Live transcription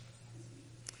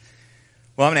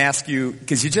Well, I'm going to ask you,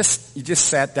 because you just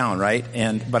sat down, right?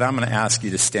 But I'm going to ask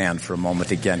you to stand for a moment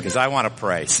again, because I want to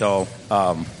pray. So,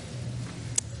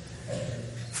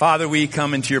 Father, we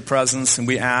come into your presence, and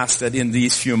we ask that in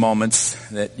these few moments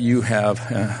that you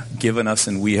have given us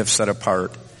and we have set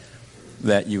apart,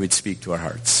 that you would speak to our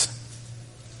hearts.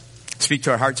 Speak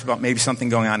to our hearts about maybe something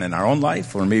going on in our own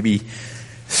life, or maybe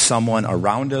someone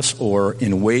around us, or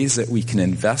in ways that we can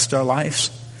invest our lives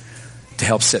to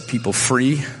help set people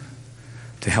free,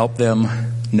 to help them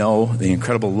know the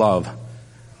incredible love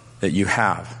that you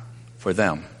have for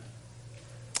them.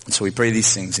 And so we pray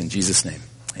these things in Jesus' name.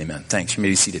 Amen. Thanks. You may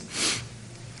be seated.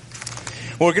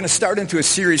 Well, we're going to start into a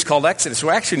series called Exodus.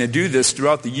 We're actually going to do this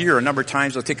throughout the year a number of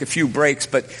times. We'll take a few breaks,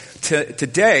 but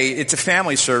today it's a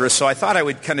family service, so I thought I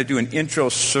would kind of do an intro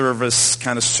service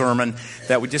kind of sermon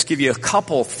that would just give you a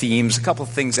couple themes, a couple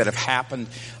of things that have happened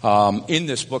in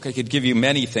this book. I could give you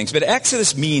many things, but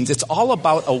Exodus means it's all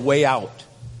about a way out.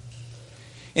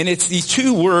 And it's these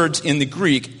two words in the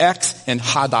Greek, ex and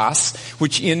hadas,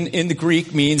 which in the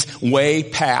Greek means way,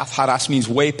 path. Hadas means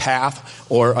way, path,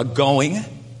 or a going.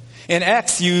 And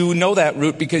ex, you know that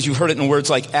root because you've heard it in words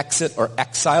like exit or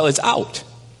exile. It's out.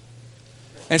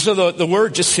 And so the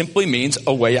word just simply means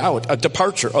a way out, a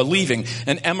departure, a leaving,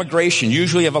 an emigration,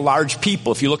 usually of a large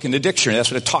people. If you look in the dictionary, that's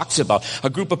what it talks about. A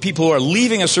group of people who are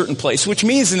leaving a certain place, which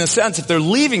means in a sense, if they're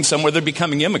leaving somewhere, they're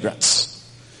becoming immigrants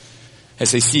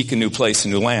as they seek a new place, a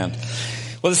new land.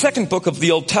 Well, the second book of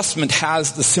the Old Testament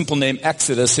has the simple name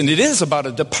Exodus, and it is about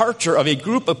a departure of a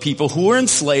group of people who were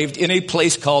enslaved in a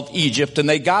place called Egypt, and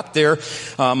they got there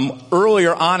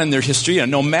earlier on in their history, a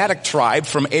nomadic tribe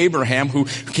from Abraham who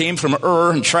came from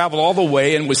Ur and traveled all the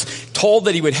way and was told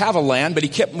that he would have a land, but he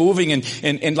kept moving,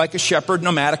 and like a shepherd,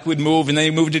 nomadic would move, and then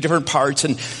he moved to different parts,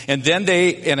 and then they,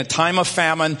 in a time of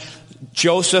famine,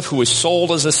 Joseph, who was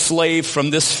sold as a slave from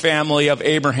this family of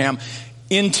Abraham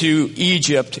into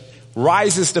Egypt,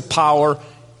 rises to power.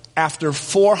 After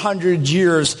 400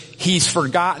 years, he's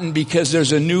forgotten because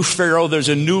there's a new Pharaoh, there's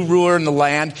a new ruler in the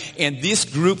land, and this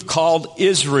group called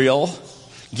Israel,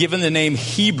 given the name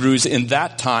Hebrews in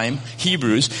that time,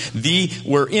 Hebrews,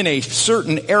 were in a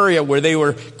certain area where they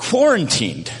were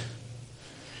quarantined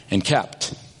and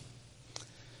kept.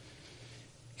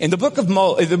 And the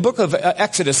book of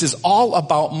Exodus is all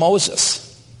about Moses.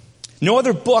 No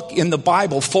other book in the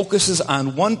Bible focuses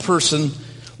on one person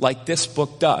like this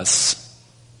book does.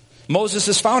 Moses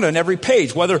is found on every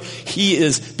page, whether he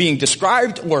is being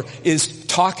described or is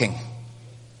talking.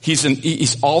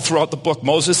 He's all throughout the book.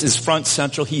 Moses is front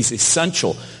central. He's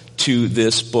essential to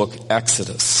this book,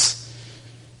 Exodus.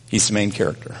 He's the main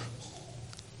character.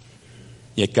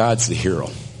 Yet God's the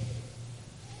hero.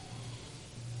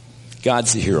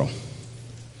 God's the hero.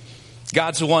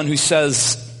 God's the one who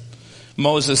says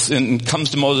Moses and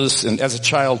comes to Moses and as a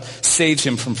child saves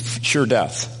him from sure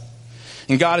death.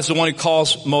 And God is the one who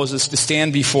calls Moses to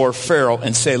stand before Pharaoh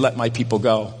and say, "Let my people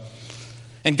go."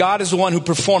 And God is the one who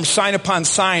performs sign upon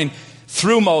sign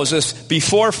through Moses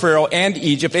before Pharaoh and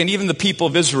Egypt and even the people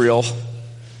of Israel.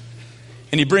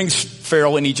 And he brings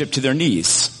Pharaoh and Egypt to their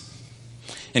knees.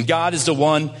 And God is the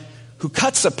one who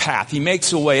cuts a path. He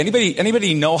makes a way.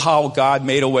 Anybody know how God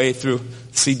made a way through?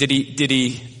 See, did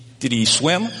he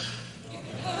swim?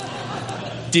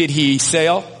 Did he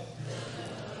sail?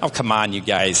 Oh, come on, you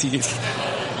guys.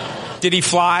 Did he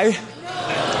fly?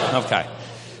 Okay.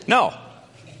 No.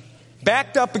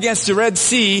 Backed up against the Red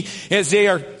Sea as they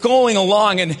are going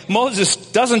along, and Moses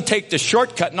doesn't take the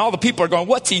shortcut, and all the people are going,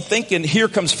 what's he thinking? Here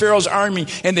comes Pharaoh's army,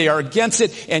 and they are against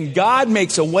it, and God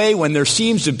makes a way when there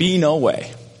seems to be no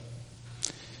way.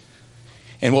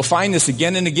 And we'll find this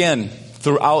again and again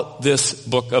throughout this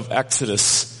book of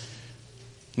Exodus.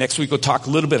 Next week we'll talk a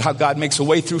little bit how God makes a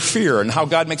way through fear and how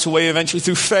God makes a way eventually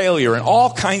through failure and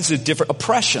all kinds of different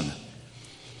oppression.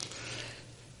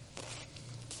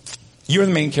 You're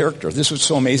the main character. This is what's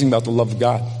so amazing about the love of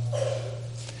God.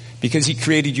 Because he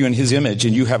created you in his image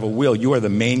and you have a will, you are the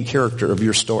main character of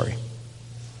your story.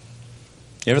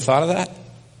 You ever thought of that?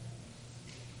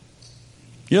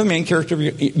 You're the main character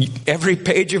of every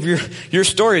page of your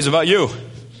story is about you.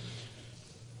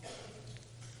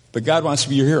 But God wants to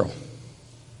be your hero.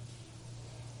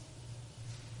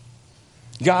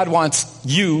 God wants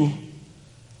you,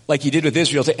 like he did with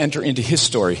Israel, to enter into his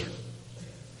story.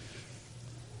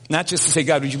 Not just to say,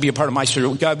 God, would you be a part of my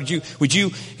story? God, would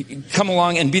you come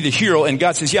along and be the hero? And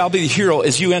God says, yeah, I'll be the hero.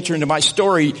 As you enter into my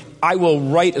story, I will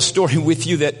write a story with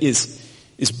you that is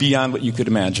beyond what you could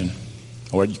imagine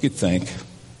or what you could think.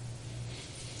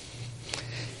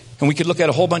 And we could look at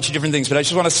a whole bunch of different things, but I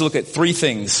just want us to look at three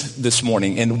things this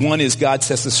morning. And one is God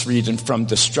sets us free from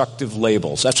destructive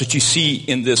labels. That's what you see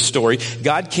in this story.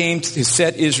 God came to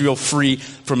set Israel free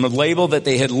from a label that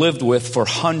they had lived with for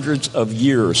hundreds of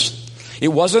years. It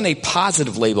wasn't a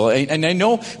positive label. And I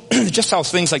know just how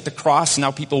things like the cross, now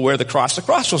people wear the cross. The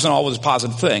cross wasn't always a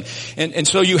positive thing. And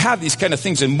so you have these kind of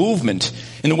things in movement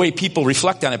in the way people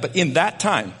reflect on it. But in that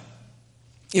time,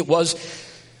 it was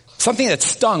something that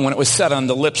stung when it was said on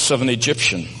the lips of an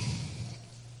Egyptian.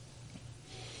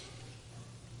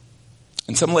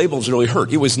 And some labels really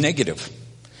hurt. It was negative.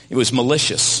 It was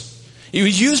malicious. It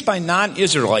was used by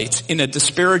non-Israelites in a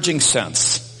disparaging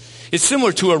sense. It's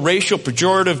similar to a racial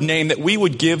pejorative name that we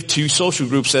would give to social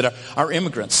groups that are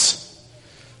immigrants.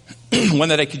 One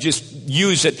that I could just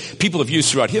use that people have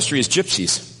used throughout history is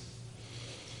gypsies.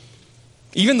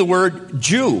 Even the word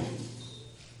Jew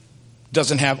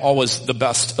doesn't have always the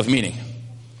best of meaning.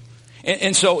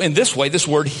 And so in this way, this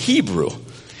word Hebrew,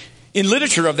 in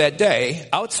literature of that day,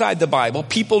 outside the Bible,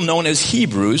 people known as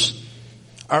Hebrews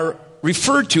are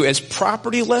referred to as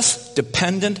propertyless,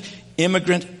 dependent,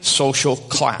 immigrant social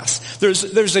class.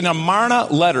 There's an Amarna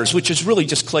letters, which is really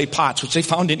just clay pots, which they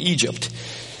found in Egypt,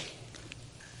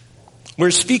 where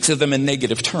it speaks of them in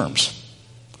negative terms.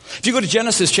 If you go to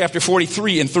Genesis chapter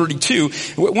 43 and 32,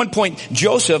 at one point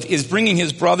Joseph is bringing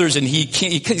his brothers and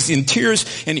he's in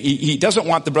tears and he doesn't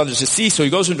want the brothers to see, so he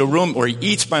goes into a room where he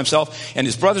eats by himself and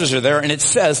his brothers are there, and it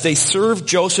says they served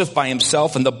Joseph by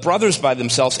himself and the brothers by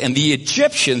themselves, and the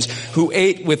Egyptians who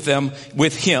ate with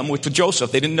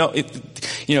Joseph, they didn't know,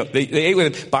 they ate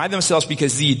with him by themselves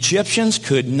because the Egyptians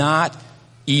could not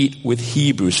eat with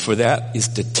Hebrews, for that is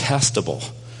detestable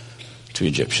to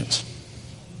Egyptians.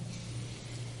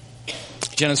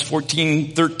 Genesis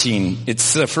 14:13.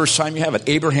 It's the first time you have it.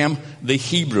 Abraham the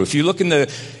Hebrew. If you look in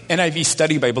the NIV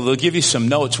Study Bible, they'll give you some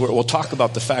notes where it will talk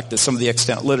about the fact that some of the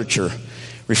extant literature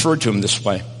referred to him this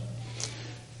way.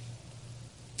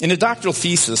 In a doctoral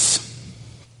thesis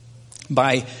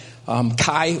by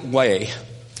Kai Wei,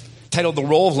 titled "The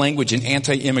Role of Language in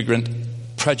Anti-Immigrant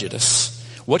Prejudice,"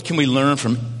 what can we learn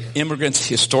from immigrants'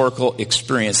 historical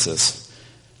experiences?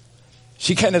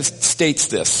 She kind of states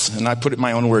this, and I put it in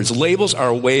my own words. Labels are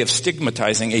a way of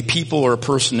stigmatizing a people or a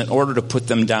person in order to put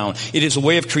them down. It is a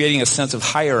way of creating a sense of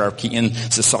hierarchy in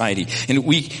society. And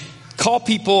we call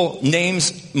people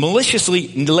names, maliciously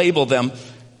label them,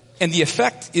 and the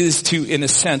effect is to, in a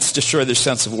sense, destroy their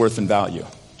sense of worth and value.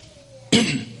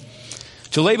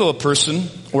 To label a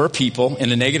person or a people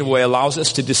in a negative way allows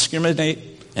us to discriminate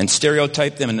and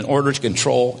stereotype them in order to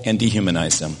control and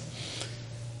dehumanize them.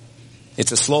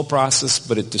 It's a slow process,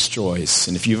 but it destroys.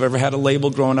 And if you've ever had a label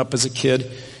growing up as a kid,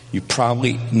 you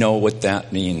probably know what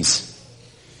that means.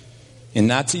 In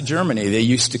Nazi Germany, they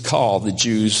used to call the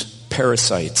Jews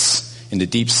parasites. In the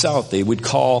Deep South, they would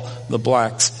call the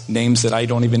blacks names that I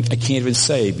can't even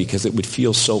say because it would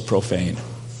feel so profane.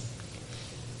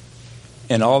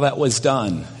 And all that was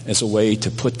done as a way to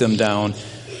put them down,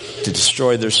 to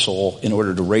destroy their soul in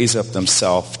order to raise up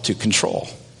themselves to control.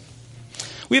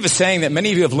 We have a saying that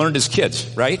many of you have learned as kids,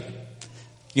 right?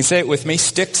 You can say it with me.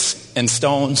 Sticks and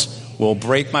stones will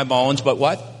break my bones, but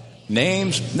what?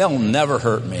 Names, they'll never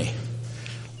hurt me.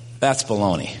 That's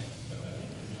baloney.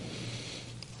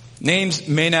 Names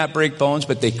may not break bones,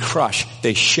 but they crush,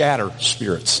 they shatter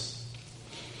spirits.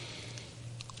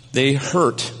 They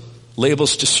hurt.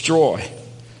 Labels destroy.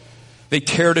 They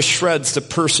tear to shreds the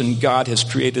person God has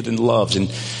created and loves. And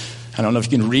I don't know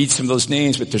if you can read some of those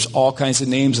names, but there's all kinds of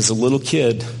names as a little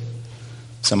kid.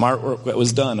 Some artwork that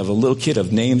was done of a little kid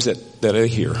of names that are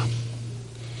here.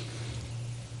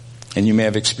 And you may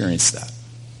have experienced that.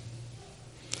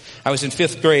 I was in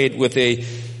 5th grade with a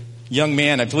young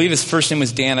man. I believe his first name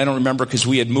was Dan. I don't remember because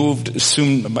we had moved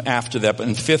soon after that. But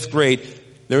in 5th grade,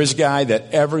 there was a guy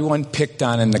that everyone picked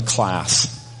on in the class.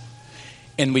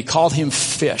 And we called him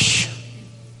Fish.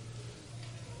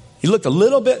 He looked a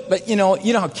little bit, but you know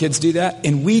how kids do that.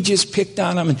 And we just picked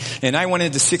on him. And I went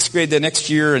into 6th grade the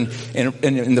next year. And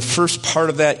in the first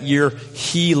part of that year,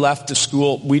 he left the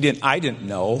school. I didn't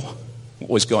know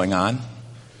what was going on.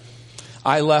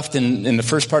 I left in the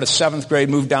first part of 7th grade,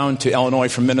 moved down to Illinois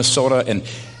from Minnesota. And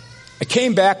I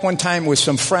came back one time with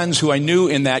some friends who I knew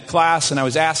in that class. And I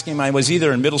was asking him, I was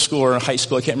either in middle school or in high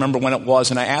school. I can't remember when it was.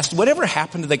 And I asked, whatever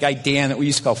happened to the guy Dan that we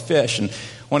used to call Fish? And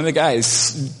one of the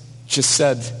guys just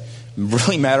said,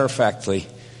 really matter-of-factly,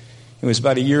 it was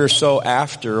about a year or so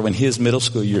after when his middle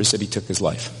school years that he took his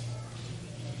life.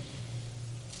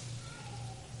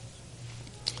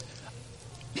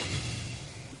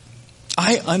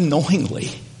 I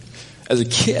unknowingly, as a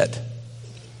kid,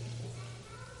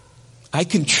 I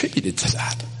contributed to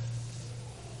that.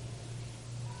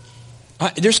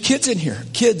 There's kids in here.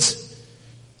 Kids,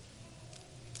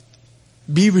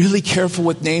 be really careful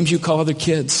with names you call other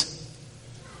kids.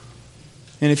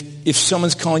 And if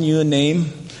someone's calling you a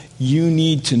name, you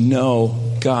need to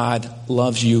know God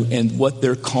loves you, and what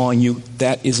they're calling you,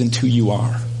 that isn't who you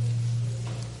are.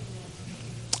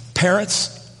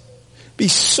 Parents, be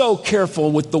so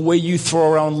careful with the way you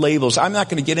throw around labels. I'm not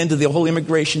going to get into the whole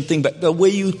immigration thing, but the way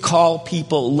you call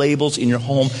people labels in your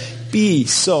home, be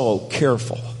so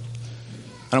careful.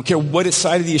 I don't care what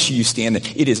side of the issue you stand in.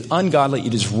 It is ungodly.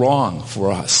 It is wrong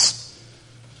for us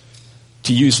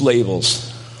to use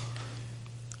labels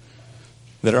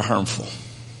that are harmful,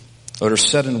 that are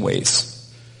said in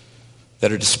ways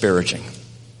that are disparaging.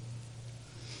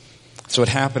 So it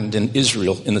happened in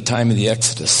Israel in the time of the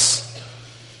Exodus.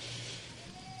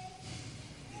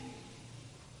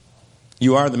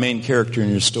 You are the main character in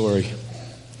your story.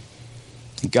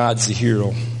 God's the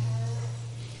hero.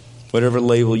 Whatever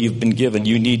label you've been given,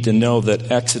 you need to know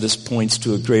that Exodus points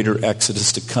to a greater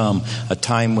Exodus to come, a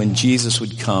time when Jesus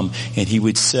would come and he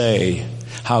would say,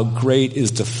 how great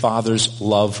is the Father's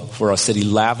love for us that he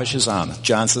lavishes on us.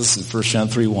 John says in 1 John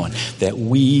 3:1, that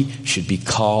we should be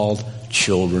called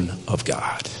children of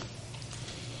God.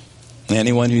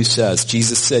 Anyone who says,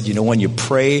 Jesus said, when you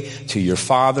pray to your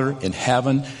Father in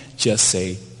heaven, just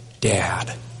say,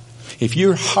 Dad. If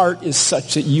your heart is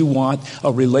such that you want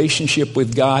a relationship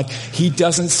with God, he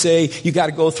doesn't say you got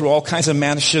to go through all kinds of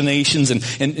machinations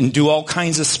and do all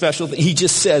kinds of special things. He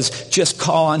just says, just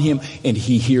call on him and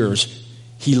he hears.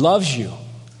 He loves you.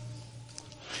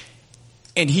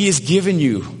 And he has given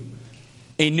you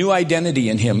a new identity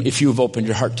in him if you have opened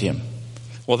your heart to him.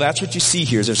 Well, that's what you see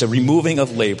here. There's a removing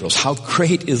of labels. How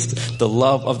great is the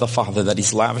love of the Father that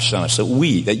he's lavished on us,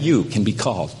 that you can be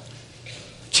called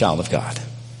a child of God.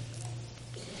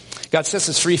 God sets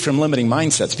us free from limiting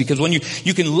mindsets, because when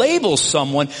you can label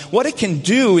someone, what it can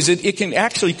do is it can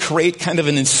actually create kind of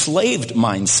an enslaved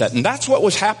mindset. And that's what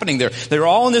was happening there. They're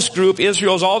all in this group.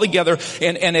 Israel's all together.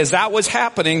 And as that was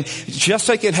happening, just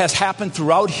like it has happened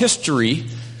throughout history,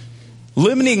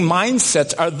 limiting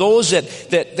mindsets are those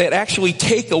that actually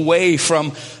take away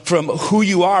from who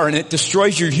you are, and it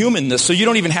destroys your humanness, so you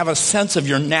don't even have a sense of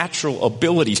your natural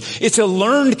abilities. It's a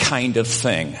learned kind of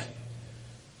thing.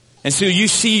 And so you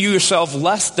see yourself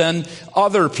less than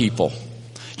other people.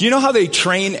 Do you know how they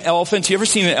train elephants? You ever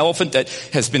seen an elephant that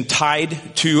has been tied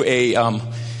to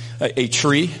a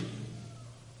tree?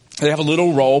 They have a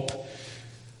little rope.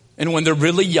 And when they're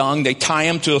really young, they tie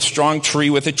them to a strong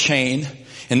tree with a chain.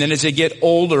 And then as they get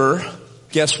older,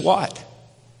 guess what?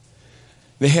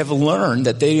 They have learned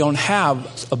that they don't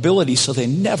have ability, so they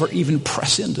never even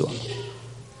press into them.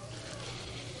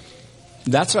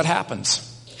 That's what happens.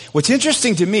 What's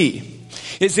interesting to me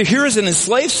is that here is an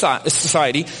enslaved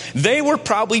society. They were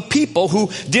probably people who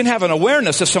didn't have an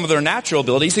awareness of some of their natural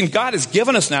abilities, and God has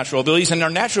given us natural abilities, and our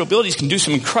natural abilities can do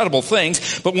some incredible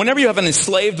things. But whenever you have an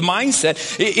enslaved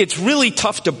mindset, it's really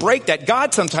tough to break that.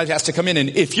 God sometimes has to come in, and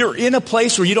if you're in a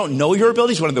place where you don't know your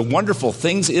abilities, one of the wonderful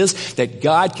things is that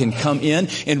God can come in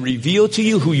and reveal to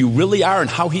you who you really are and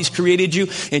how he's created you,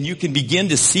 and you can begin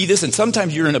to see this. And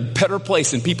sometimes you're in a better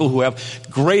place than people who have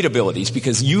great abilities,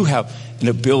 because you have an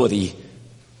ability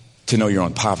to know your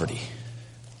own poverty.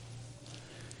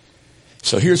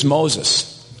 So here's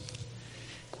Moses.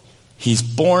 He's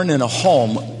born in a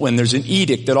home when there's an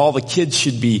edict that all the kids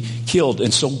should be killed.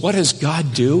 And so what does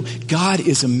God do? God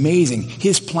is amazing.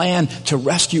 His plan to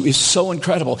rescue is so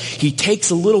incredible. He takes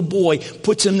a little boy,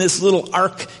 puts him in this little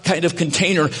ark kind of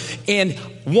container, and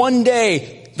one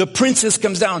day the princess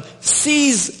comes down,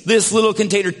 sees this little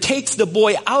container, takes the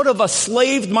boy out of a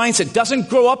slave mindset, doesn't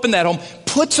grow up in that home,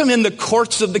 puts him in the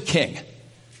courts of the king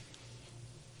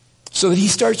so that he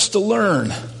starts to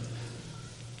learn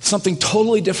something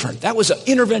totally different. That was an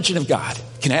intervention of God.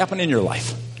 It can happen in your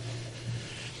life.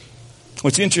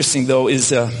 What's interesting, though,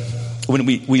 is when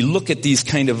we look at these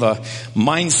kind of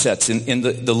mindsets, and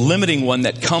the limiting one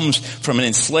that comes from an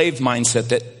enslaved mindset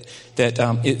that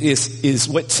is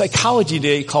what psychology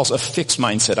today calls a fixed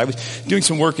mindset. I was doing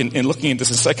some work in looking at this,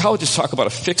 and psychologists talk about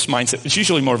a fixed mindset. It's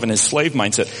usually more of an enslaved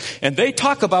mindset. And they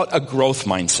talk about a growth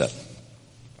mindset.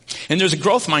 And there's a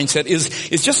growth mindset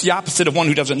is just the opposite of one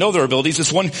who doesn't know their abilities.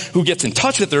 It's one who gets in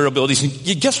touch with their abilities.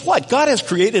 And guess what? God has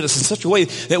created us in such a way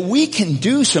that we can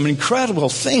do some incredible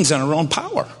things on our own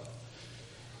power.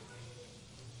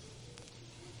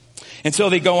 And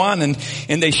so they go on and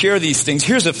they share these things.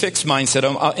 Here's a fixed mindset,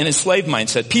 an enslaved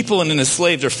mindset. People in an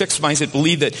enslaved or fixed mindset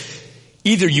believe that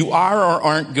either you are or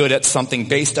aren't good at something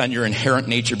based on your inherent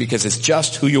nature, because it's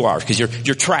just who you are, because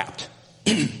you're trapped.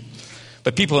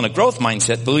 But people in a growth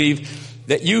mindset believe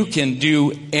that you can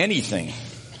do anything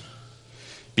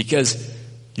Because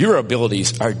your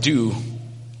abilities are due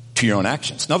to your own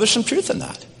actions. Now, there's some truth in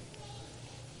that.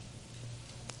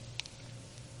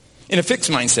 In a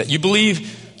fixed mindset, you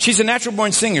believe she's a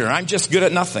natural-born singer. I'm just good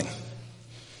at nothing.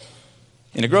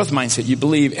 In a growth mindset, you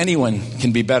believe anyone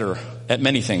can be better at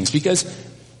many things because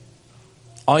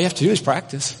all you have to do is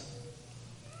practice.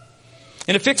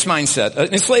 In a fixed mindset,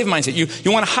 an enslaved mindset,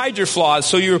 you want to hide your flaws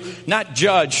so you're not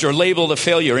judged or labeled a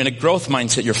failure. In a growth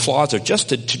mindset, your flaws are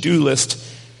just a to-do list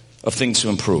of things to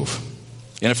improve.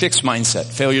 In a fixed mindset,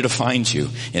 failure defines you.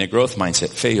 In a growth mindset,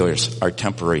 failures are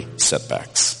temporary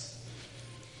setbacks.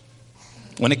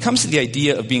 When it comes to the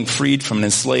idea of being freed from an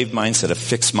enslaved mindset, a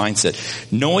fixed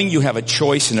mindset, knowing you have a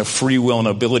choice and a free will and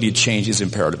ability to change is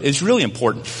imperative. It's really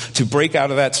important to break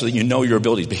out of that so that you know your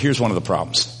abilities. But here's one of the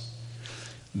problems.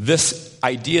 This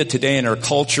idea today in our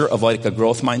culture of like a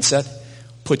growth mindset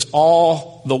puts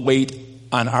all the weight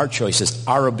on our choices,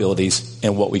 our abilities,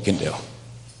 and what we can do.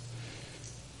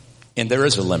 And there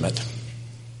is a limit.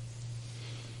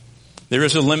 There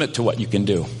is a limit to what you can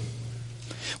do.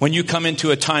 When you come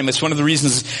into a time, it's one of the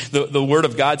reasons the Word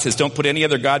of God says don't put any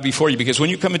other God before you, because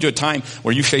when you come into a time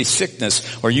where you face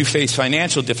sickness, or you face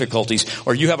financial difficulties,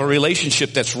 or you have a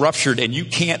relationship that's ruptured and you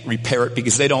can't repair it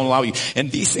because they don't allow you,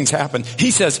 and these things happen, He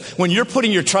says when you're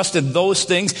putting your trust in those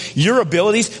things, your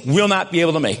abilities will not be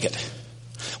able to make it.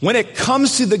 When it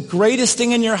comes to the greatest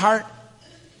thing in your heart,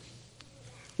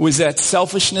 was that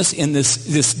selfishness and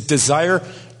this desire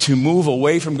to move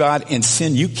away from God and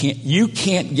sin. You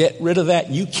can't get rid of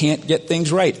that. You can't get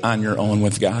things right on your own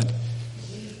with God.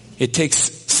 It takes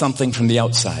something from the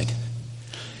outside.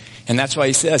 And that's why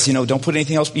He says, don't put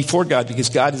anything else before God, because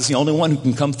God is the only one who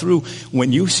can come through.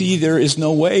 When you see there is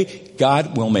no way,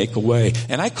 God will make a way.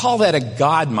 And I call that a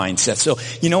God mindset. So,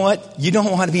 you know what? You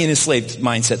don't want to be in a enslaved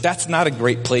mindset. That's not a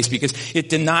great place because it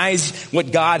denies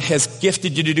what God has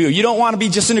gifted you to do. You don't want to be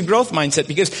just in a growth mindset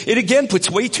because it again puts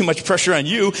way too much pressure on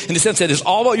you in the sense that it's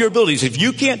all about your abilities. If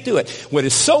you can't do it, what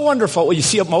is so wonderful, what you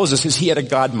see of Moses is he had a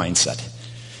God mindset.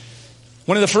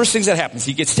 One of the first things that happens,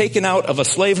 he gets taken out of a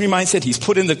slavery mindset. He's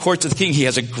put in the courts of the king. He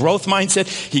has a growth mindset.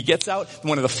 He gets out.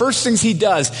 One of the first things he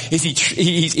does is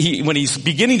he when he's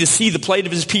beginning to see the plight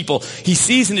of his people, he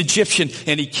sees an Egyptian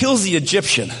and he kills the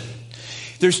Egyptian.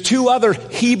 There's two other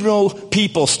Hebrew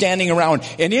people standing around,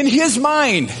 and in his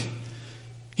mind,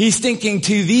 he's thinking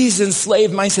to these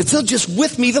enslaved mindsets, they'll just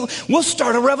with me, we'll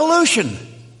start a revolution.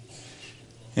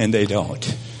 And they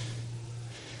don't.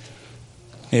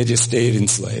 They just stayed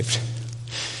enslaved.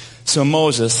 So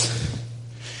Moses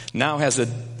now has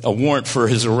a warrant for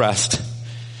his arrest,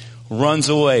 runs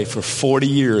away for 40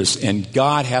 years, and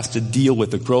God has to deal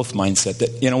with the growth mindset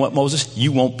that, you know what, Moses,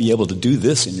 you won't be able to do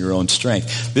this in your own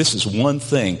strength. This is one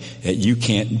thing that you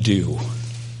can't do.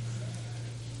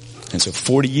 And so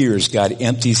 40 years, God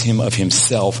empties him of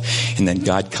himself, and then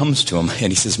God comes to him,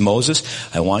 and he says, Moses,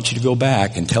 I want you to go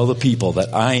back and tell the people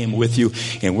that I am with you,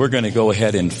 and we're going to go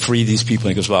ahead and free these people.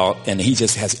 And he goes, well, and he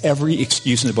just has every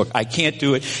excuse in the book. I can't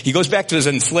do it. He goes back to his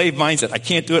enslaved mindset. I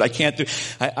can't do it. I can't do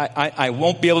it. I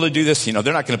won't be able to do this. They're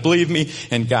not going to believe me.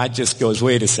 And God just goes,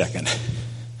 wait a second.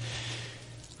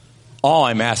 All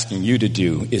I'm asking you to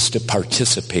do is to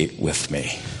participate with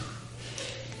me.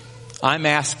 I'm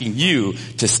asking you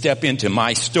to step into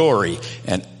my story.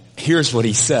 And here's what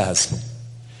he says.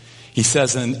 He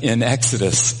says in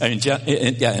Exodus,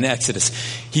 in Exodus,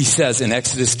 he says in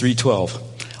Exodus 3:12,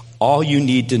 all you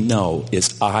need to know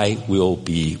is I will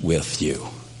be with you.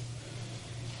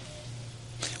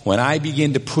 When I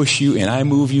begin to push you and I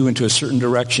move you into a certain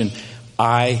direction,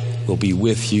 I will be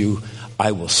with you.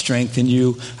 I will strengthen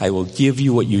you. I will give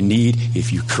you what you need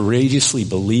if you courageously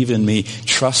believe in me,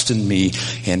 trust in me,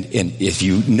 and if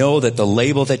you know that the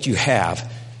label that you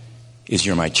have is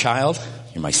you're my child,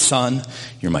 you're my son,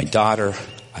 you're my daughter,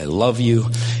 I love you,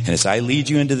 and as I lead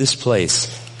you into this place,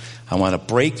 I want to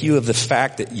break you of the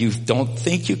fact that you don't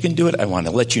think you can do it. I want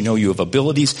to let you know you have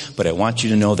abilities, but I want you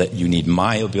to know that you need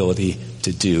my ability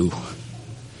to do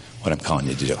what I'm calling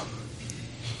you to do.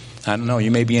 I don't know, you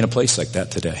may be in a place like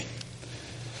that today.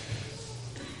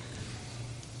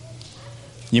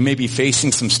 You may be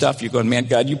facing some stuff. You're going, man,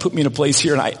 God, you put me in a place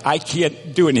here and I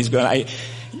can't do it. And he's going,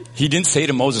 he didn't say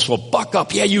to Moses, well, buck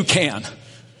up. Yeah, you can.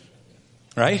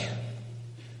 Right?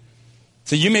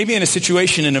 So you may be in a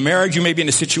situation in a marriage. You may be in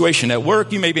a situation at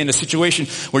work. You may be in a situation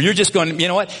where you're just going, you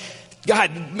know what?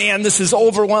 God, man, this is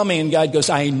overwhelming. And God goes,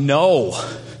 I know.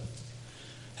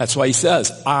 That's why he says,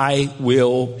 I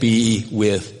will be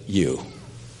with you.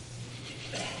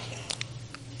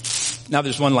 Now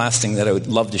there's one last thing that I would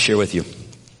love to share with you.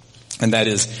 And that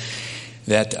is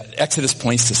that Exodus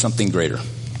points to something greater.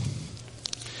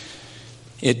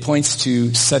 It points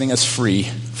to setting us free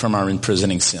from our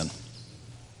imprisoning sin.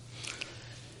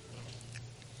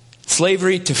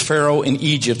 Slavery to Pharaoh in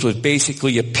Egypt was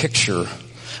basically a picture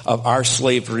of our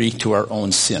slavery to our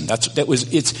own sin.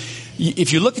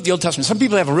 If you look at the Old Testament, some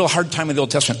people have a real hard time with the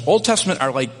Old Testament. Old Testament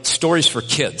are like stories for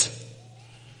kids.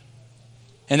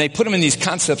 And they put them in these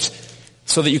concepts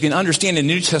so that you can understand in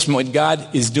the New Testament what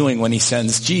God is doing when he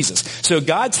sends Jesus. So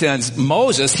God sends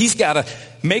Moses. He's got to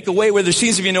make a way where there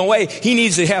seems to be no way. He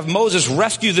needs to have Moses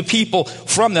rescue the people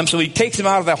from them. So he takes them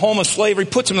out of that home of slavery,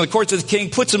 puts them in the courts of the king,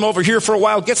 puts them over here for a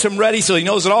while, gets them ready so he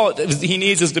knows that all he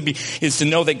needs is to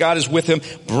know that God is with him,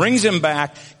 brings him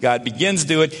back. God begins to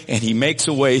do it, and he makes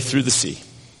a way through the sea.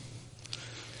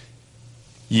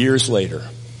 Years later,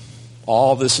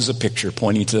 all this is a picture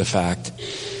pointing to the fact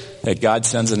that God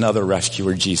sends another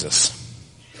rescuer, Jesus,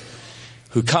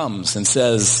 who comes and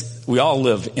says, we all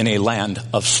live in a land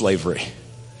of slavery.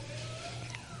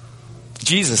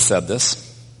 Jesus said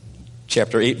this,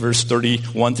 chapter 8, verse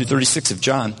 31 through 36 of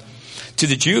John, to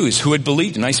the Jews who had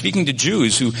believed him. I'm speaking to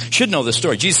Jews who should know the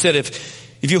story. Jesus said,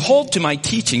 if you hold to my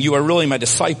teaching, you are really my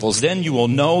disciples. Then you will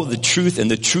know the truth, and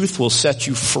the truth will set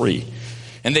you free.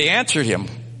 And they answered him,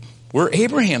 we're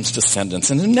Abraham's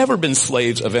descendants and have never been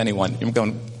slaves of anyone. I'm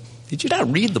going, did you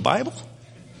not read the Bible?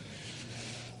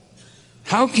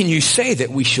 How can you say that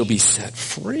we shall be set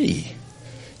free?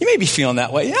 You may be feeling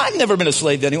that way. I've never been a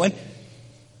slave to anyone.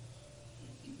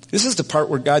 This is the part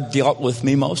where God dealt with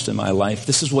me most in my life.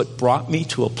 This is what brought me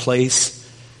to a place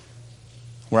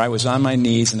where I was on my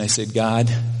knees and I said,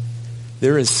 God,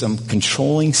 there is some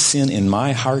controlling sin in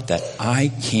my heart that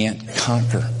I can't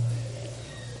conquer.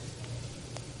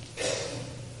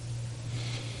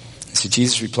 So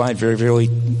Jesus replied, very, very,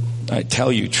 I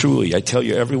tell you, truly, I tell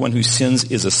you, everyone who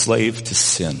sins is a slave to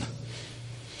sin.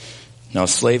 Now, a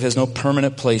slave has no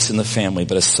permanent place in the family,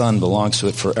 but a son belongs to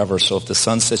it forever. So if the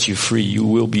son sets you free, you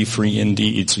will be free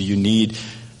indeed. So you need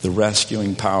the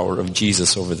rescuing power of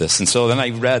Jesus over this. And so then I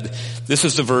read, this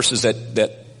is the verses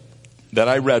that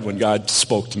I read when God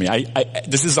spoke to me.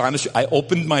 This is honest. I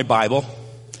opened my Bible.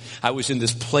 I was in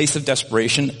this place of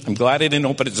desperation. I'm glad I didn't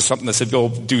open it to something that said go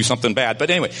do something bad. But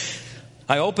anyway,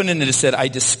 I opened it and it said, I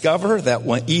discover that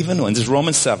even when, this is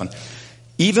Romans 7,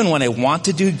 even when I want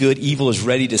to do good, evil is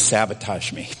ready to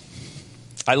sabotage me.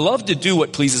 I love to do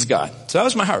what pleases God. So that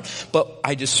was my heart. But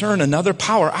I discern another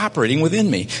power operating within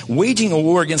me, waging a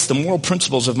war against the moral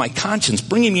principles of my conscience,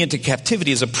 bringing me into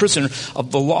captivity as a prisoner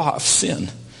of the law of sin.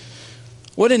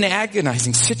 What an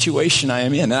agonizing situation I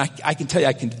am in. And I can tell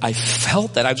you, I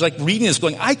felt that. I was like reading this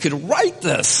going, I could write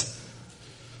this.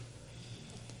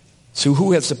 So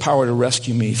who has the power to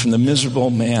rescue me from the miserable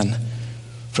man,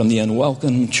 from the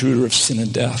unwelcome intruder of sin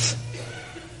and death?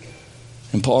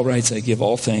 And Paul writes, I give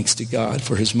all thanks to God,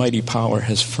 for his mighty power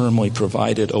has firmly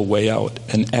provided a way out,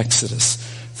 an exodus,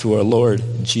 through our Lord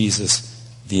Jesus,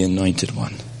 the Anointed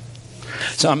One.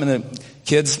 So I'm going to,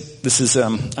 kids, this is,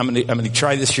 I'm going to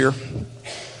try this here.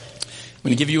 I'm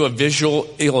going to give you a visual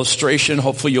illustration.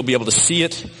 Hopefully you'll be able to see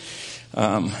it.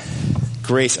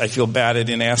 Grace, I feel bad I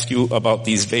didn't ask you about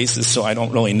these vases, so I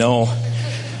don't really know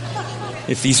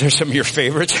if these are some of your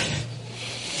favorites.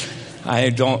 I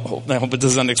hope it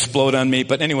doesn't explode on me.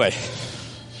 But anyway,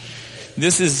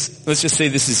 let's just say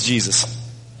this is Jesus.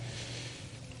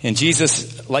 And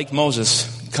Jesus, like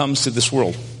Moses, comes to this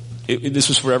world. This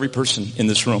was for every person in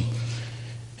this room.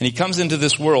 And he comes into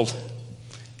this world,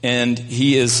 and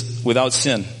he is without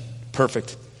sin,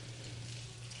 perfect.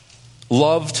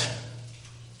 Loved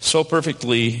so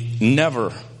perfectly,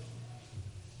 never,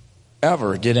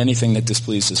 ever did anything that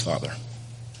displeased his Father.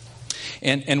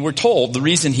 And we're told the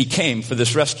reason he came for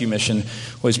this rescue mission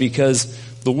was because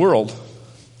the world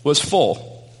was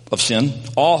full of sin.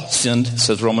 All sinned,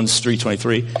 says Romans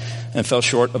 3:23, and fell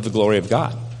short of the glory of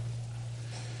God.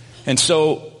 And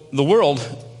so the world,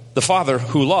 the Father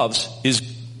who loves, is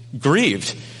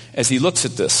grieved as he looks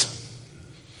at this.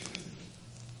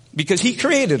 Because he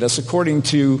created us according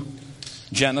to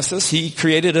Genesis. He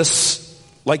created us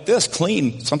like this,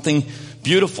 clean, something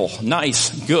beautiful, nice,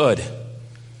 good.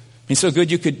 I mean, so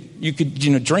good you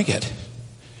could drink it.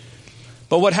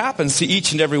 But what happens to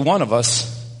each and every one of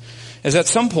us is at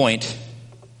some point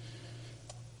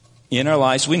in our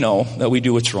lives we know that we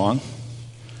do what's wrong.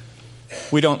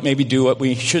 We don't maybe do what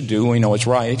we should do. We know it's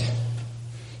right.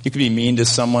 You could be mean to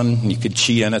someone. You could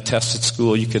cheat on a test at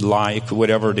school. You could lie. You could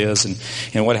whatever it is.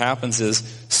 And what happens is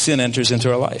sin enters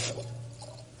into our life.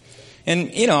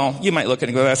 And, you might look at it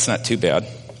and go, that's not too bad.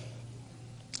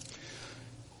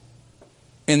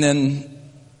 And then,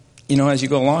 as you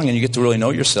go along and you get to really know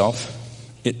yourself,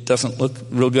 it doesn't look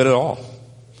real good at all.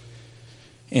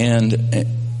 And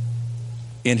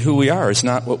in who we are is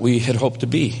not what we had hoped to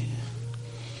be.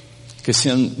 Because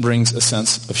sin brings a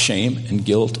sense of shame and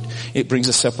guilt. It brings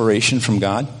a separation from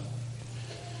God.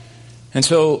 And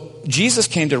so Jesus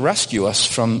came to rescue us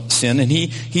from sin, and he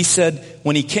said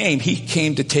when he came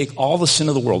to take all the sin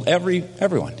of the world,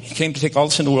 everyone. He came to take all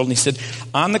the sin of the world, and he said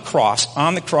on the cross,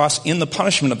 in the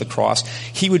punishment of the cross,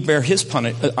 he would bear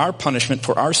our punishment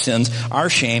for our sins, our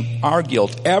shame, our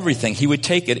guilt, everything. He would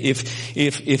take it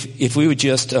if we would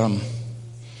just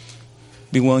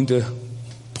be willing to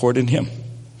pour it in him.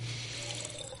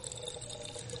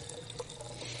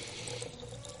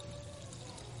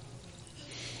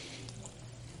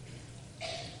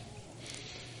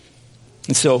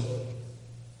 And so,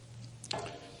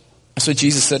 that's what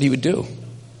Jesus said he would do.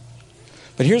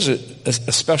 But here's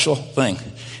a special thing.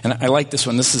 And I like this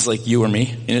one. This is like you or me.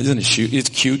 And isn't it it's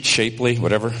cute, shapely,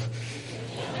 whatever.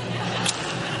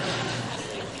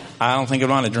 I don't think I'd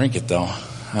want to drink it, though.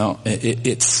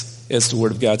 It's the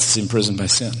Word of God says, imprisoned by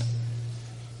sin.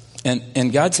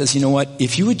 And God says, you know what?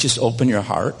 If you would just open your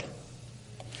heart,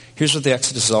 here's what the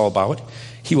Exodus is all about.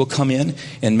 He will come in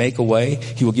and make a way.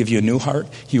 He will give you a new heart.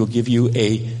 He will give you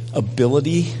a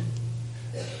ability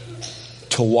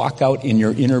to walk out in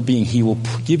your inner being. He will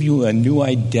give you a new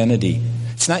identity.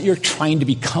 It's not you're trying to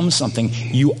become something.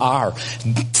 You are.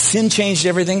 Sin changed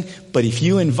everything, but if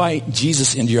you invite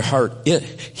Jesus into your heart,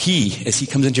 He, as He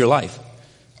comes into your life,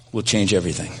 will change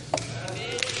everything.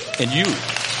 And you...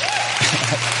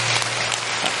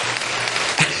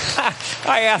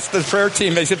 I asked the prayer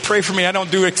team, they said, pray for me. I don't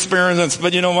do experiments,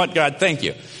 but you know what, God, thank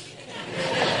you.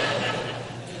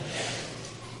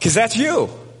 Because that's you.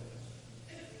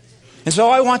 And so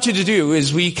all I want you to do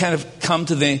is we kind of come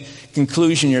to the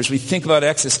conclusion here as we think about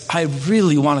Exodus. I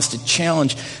really want us to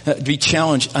be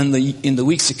challenged in the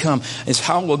weeks to come is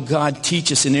how will God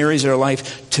teach us in areas of our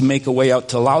life to make a way out,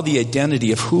 to allow the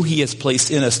identity of who He has placed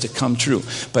in us to come true.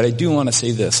 But I do want to say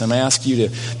this. I'm going to ask you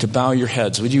to bow your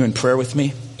heads. Would you in prayer with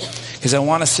me? Because I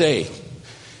want to say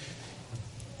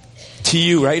to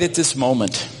you right at this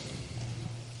moment,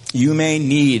 you may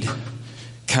need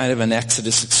kind of an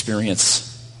Exodus experience.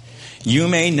 You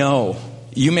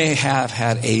may have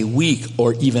had a week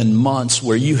or even months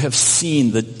where you have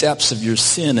seen the depths of your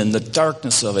sin and the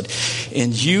darkness of it.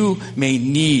 And you may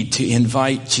need to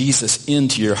invite Jesus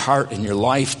into your heart and your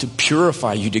life to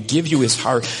purify you, to give you His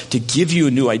heart, to give you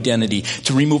a new identity,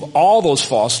 to remove all those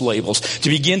false labels, to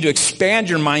begin to expand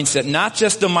your mindset, not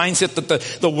just the mindset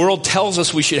that the world tells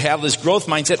us we should have, this growth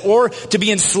mindset, or to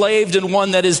be enslaved in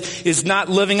one that is not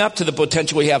living up to the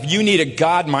potential we have. You need a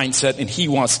God mindset, and He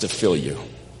wants to fill you.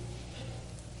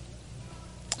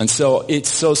 And so it's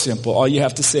so simple. All you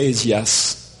have to say is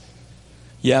yes.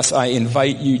 Yes, I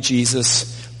invite you,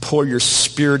 Jesus. Pour your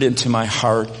Spirit into my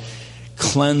heart.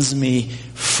 Cleanse me,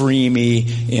 free me,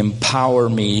 empower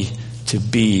me to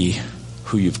be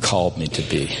who you've called me to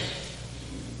be.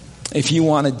 If you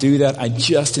want to do that, I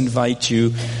just invite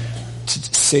you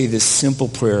to say this simple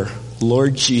prayer.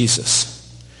 Lord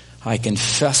Jesus, I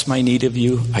confess my need of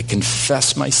you. I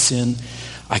confess my sin.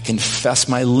 I confess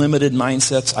my limited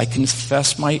mindsets. I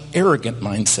confess my arrogant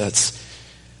mindsets.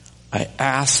 I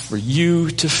ask for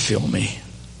you to fill me.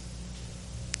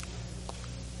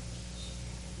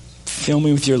 Fill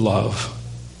me with your love.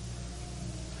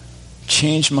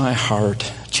 Change my heart.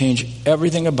 Change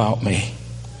everything about me.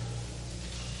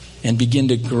 And begin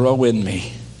to grow in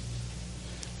me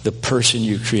the person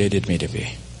you created me to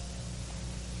be.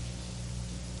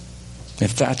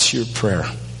 If that's your prayer,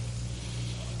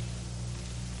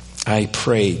 I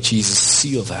pray, Jesus,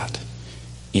 seal that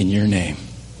in your name.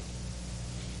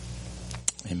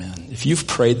 Amen. If you've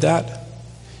prayed that,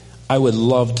 I would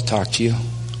love to talk to you.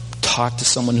 Talk to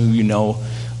someone who you know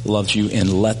loves you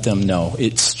and let them know.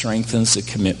 It strengthens the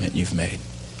commitment you've made.